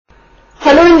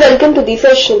welcome to the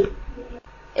session.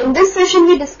 In this session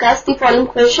we discuss the following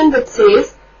question which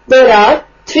says there are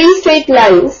three straight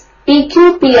lines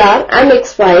PQ, PR and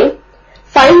XY.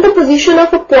 Find the position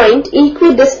of a point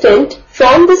equidistant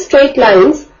from the straight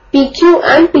lines PQ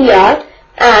and PR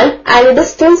and at a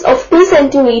distance of 2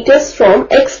 cm from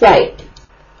XY.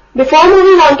 Before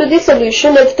moving on to the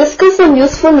solution, let's discuss some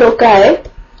useful loci.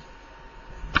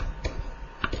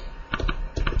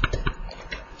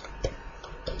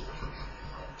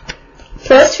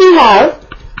 First we have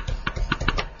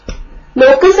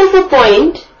locus of a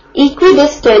point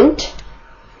equidistant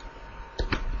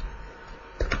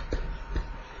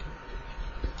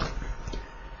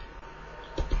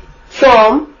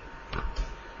from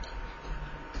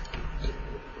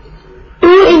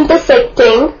two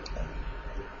intersecting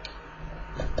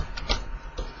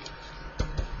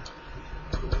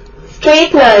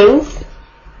straight lines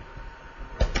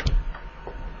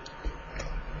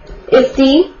is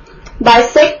the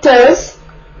bisectors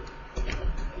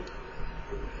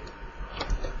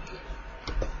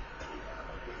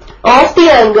of the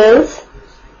angles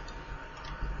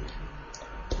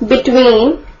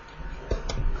between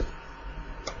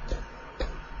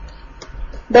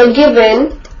the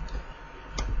given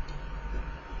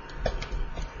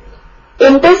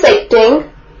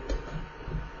intersecting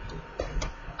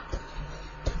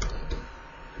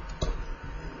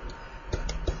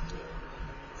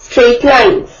straight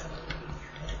lines.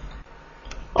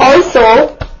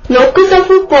 Also, locus of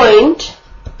a point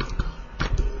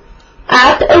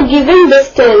at a given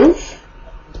distance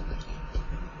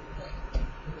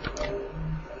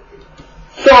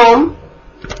from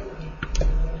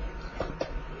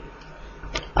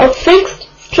a fixed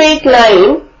straight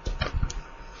line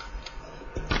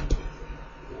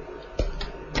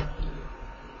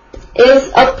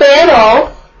is a pair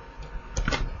of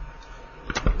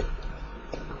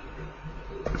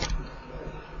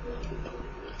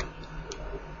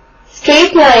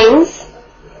straight lines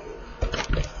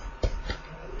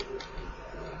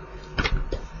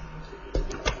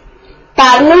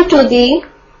parallel to the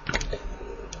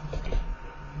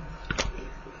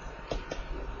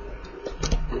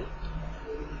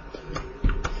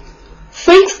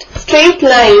fixed straight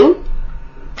line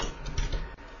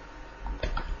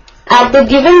at the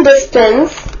given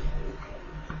distance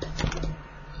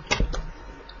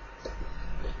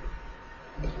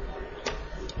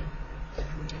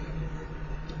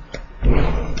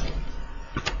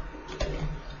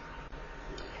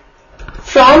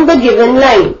from the given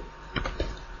line.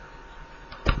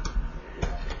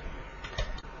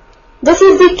 This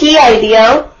is the key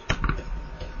idea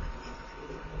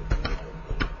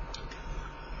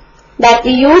that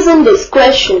we use in this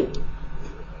question.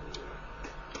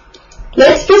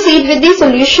 Let's proceed with the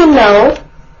solution now.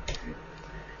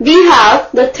 We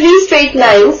have the three straight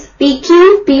lines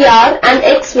PQ, PR and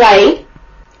XY.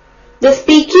 This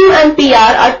PQ and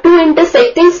PR are two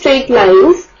intersecting straight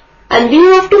lines and we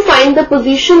have to find the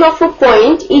position of a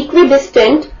point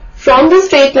equidistant from the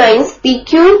straight lines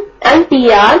PQ and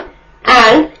PR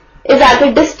and is at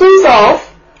a distance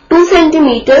of 2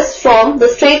 cm from the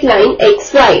straight line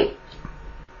XY.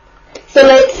 So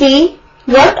let's see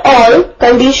what all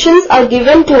conditions are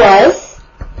given to us.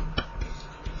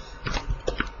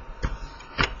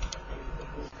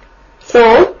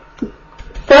 So,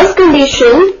 first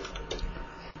condition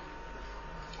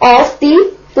of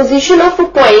the position of a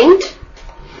point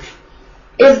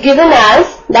is given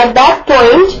as that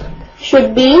point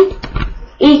should be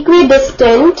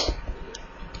equidistant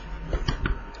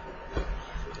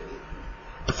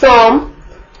from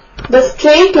the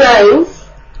straight lines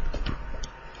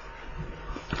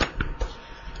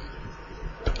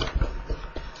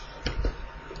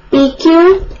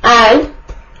PQ and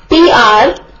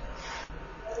PR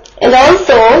and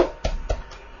also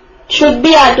should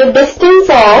be at a distance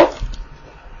of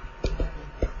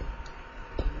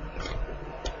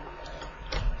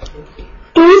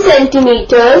 2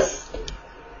 cm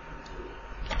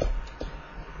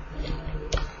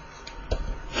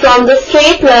from the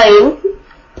straight line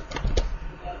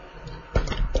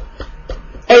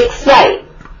XY.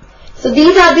 So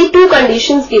these are the two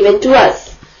conditions given to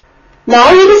us.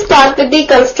 Now let us start with the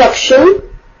construction.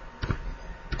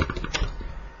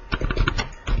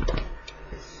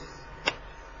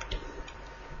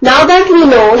 Now that we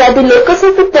know that the locus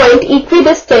of a point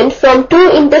equidistant from two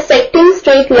intersecting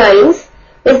straight lines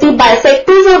is the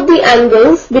bisectors of the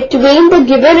angles between the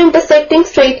given intersecting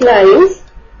straight lines,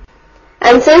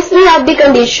 and since we have the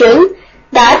condition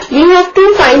that we have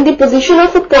to find the position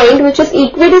of a point which is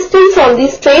equidistant from the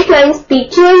straight lines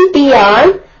PQ and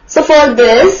PR, so for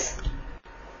this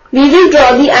we will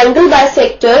draw the angle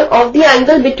bisector of the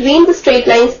angle between the straight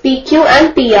lines PQ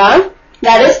and PR.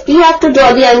 That is, we have to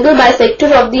draw the angle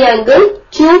bisector of the angle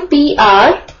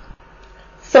QPR.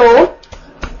 So,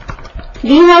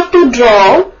 we have to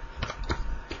draw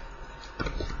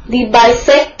the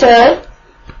bisector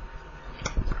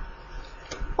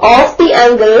of the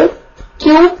angle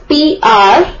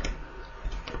QPR.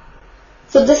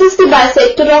 So, this is the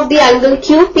bisector of the angle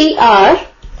QPR.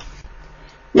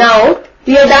 Now,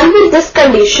 we are done with this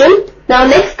condition. Now,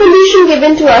 next condition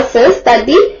given to us is that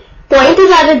the point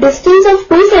is at a distance of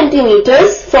 2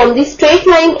 centimeters from the straight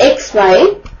line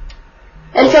XY.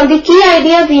 And from the key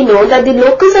idea, we know that the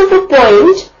locus of a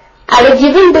point at a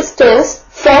given distance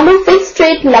from a fixed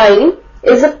straight line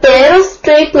is a pair of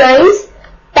straight lines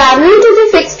parallel to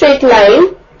the fixed straight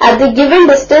line at the given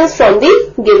distance from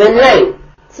the given line.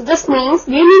 So this means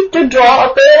we need to draw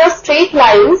a pair of straight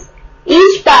lines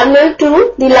each parallel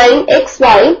to the line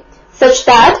XY such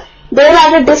that they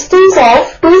are at a distance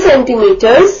of 2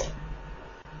 centimeters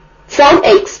from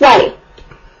XY.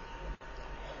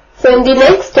 So in the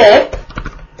next step,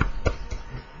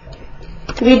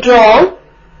 we draw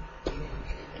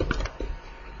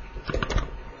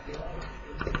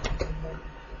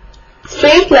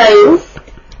straight lines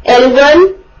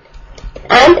L1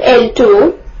 and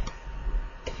L2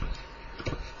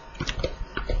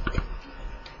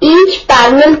 each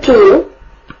parallel to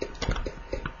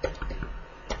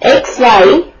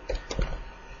XY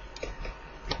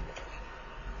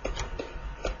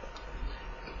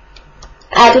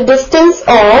at a distance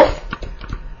of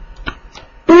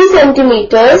 2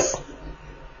 centimeters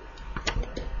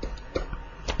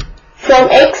from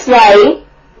XY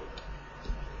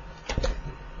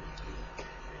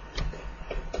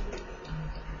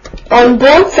on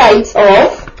both sides of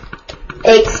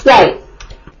XY.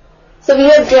 So we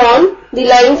have drawn the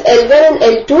lines L1 and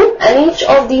L2 and each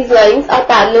of these lines are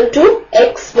parallel to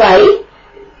XY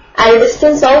at a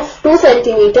distance of 2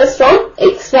 centimeters from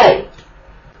XY.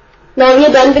 Now we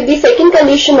are done with the second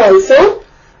condition also.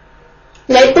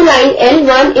 Let the line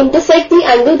L1 intersect the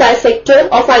angle bisector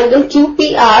of angle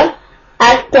QPR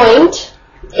at point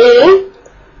A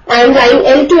and line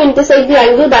L2 intersect the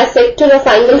angle bisector of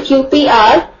angle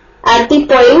QPR at the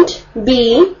point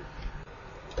B.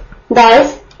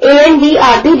 Thus, A and B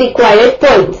are the required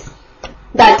points.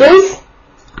 That is,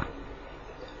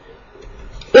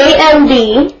 A and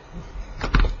B,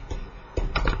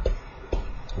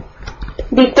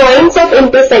 the points of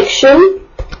intersection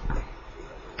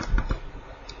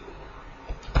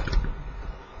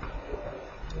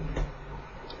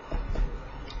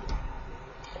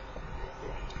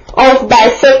of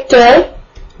bisector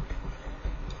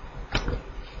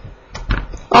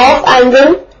of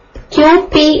angle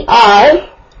QPR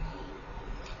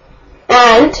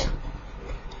and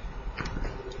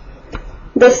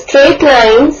the straight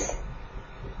lines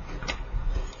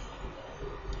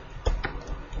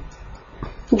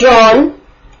drawn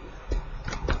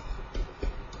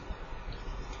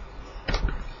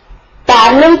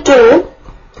parallel to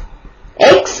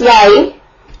XY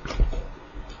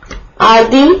are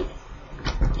the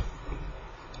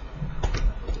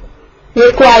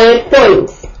required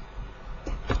points.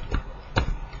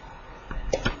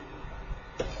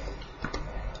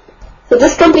 So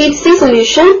this completes the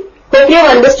solution. Hope you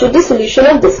have understood the solution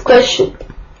of this question.